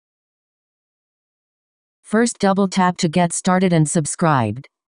First double tap to get started and subscribed.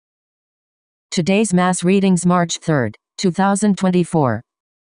 Today's Mass readings March 3, 2024.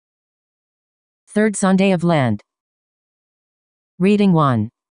 Third Sunday of Lent. Reading 1.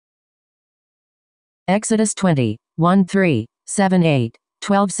 Exodus 20, 1-3, 7-8,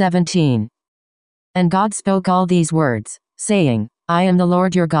 12-17. And God spoke all these words, saying, I am the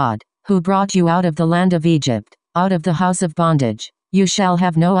Lord your God, who brought you out of the land of Egypt, out of the house of bondage. You shall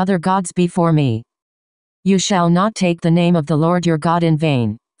have no other gods before me. You shall not take the name of the Lord your God in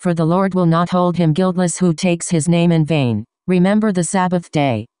vain, for the Lord will not hold him guiltless who takes his name in vain. Remember the Sabbath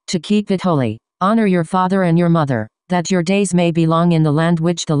day, to keep it holy. Honor your father and your mother, that your days may be long in the land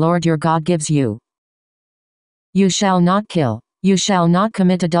which the Lord your God gives you. You shall not kill. You shall not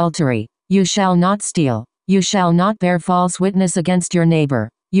commit adultery. You shall not steal. You shall not bear false witness against your neighbor.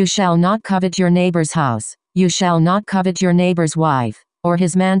 You shall not covet your neighbor's house. You shall not covet your neighbor's wife, or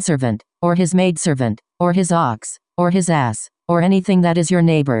his manservant, or his maidservant, or his ox, or his ass, or anything that is your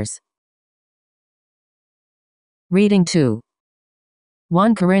neighbor's. Reading 2.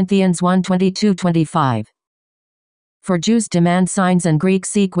 1 Corinthians 1:22-25. For Jews demand signs and Greeks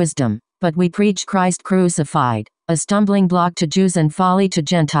seek wisdom, but we preach Christ crucified, a stumbling block to Jews and folly to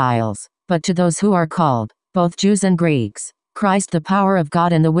Gentiles, but to those who are called, both Jews and Greeks, Christ the power of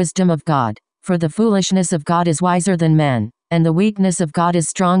God and the wisdom of God. For the foolishness of God is wiser than men, and the weakness of God is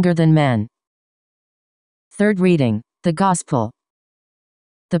stronger than men. Third reading, the Gospel.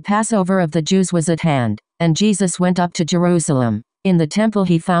 The Passover of the Jews was at hand, and Jesus went up to Jerusalem. In the temple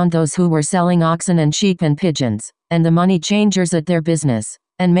he found those who were selling oxen and sheep and pigeons, and the money changers at their business,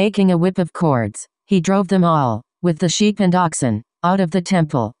 and making a whip of cords, he drove them all, with the sheep and oxen, out of the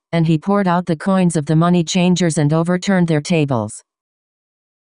temple, and he poured out the coins of the money changers and overturned their tables.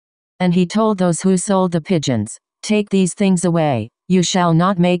 And he told those who sold the pigeons, take these things away, you shall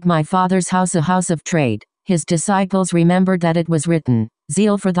not make my Father's house a house of trade. His disciples remembered that it was written,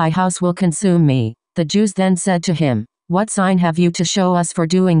 zeal for thy house will consume me. The Jews then said to him, what sign have you to show us for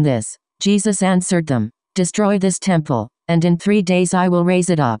doing this? Jesus answered them, destroy this temple, and in 3 days I will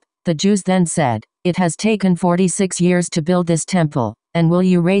raise it up. The Jews then said, it has taken 46 years to build this temple, and will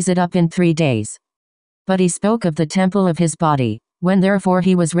you raise it up in 3 days? But he spoke of the temple of his body. When therefore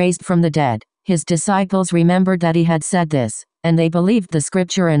he was raised from the dead, his disciples remembered that he had said this, and they believed the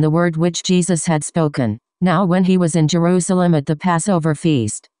scripture and the word which Jesus had spoken. Now when he was in Jerusalem at the Passover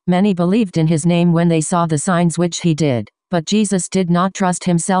feast, many believed in his name when they saw the signs which he did. But Jesus did not trust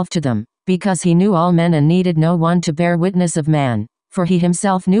himself to them, because he knew all men and needed no one to bear witness of man, for he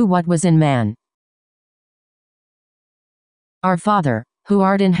himself knew what was in man. Our Father, who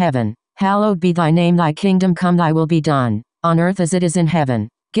art in heaven, hallowed be thy name, thy kingdom come, thy will be done, on earth as it is in heaven.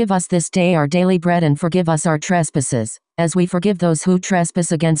 Give us this day our daily bread, and forgive us our trespasses, as we forgive those who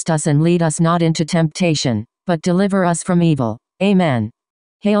trespass against us, and lead us not into temptation, but deliver us from evil. Amen.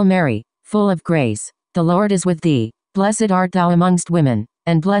 Hail Mary, full of grace, the Lord is with thee. Blessed art thou amongst women,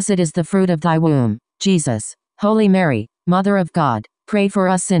 and blessed is the fruit of thy womb, Jesus. Holy Mary, Mother of God, pray for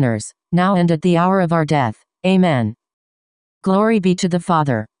us sinners, now and at the hour of our death. Amen. Glory be to the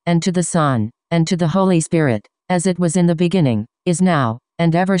Father, and to the Son, and to the Holy Spirit, as it was in the beginning, is now,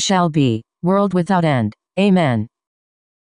 and ever shall be, world without end. Amen.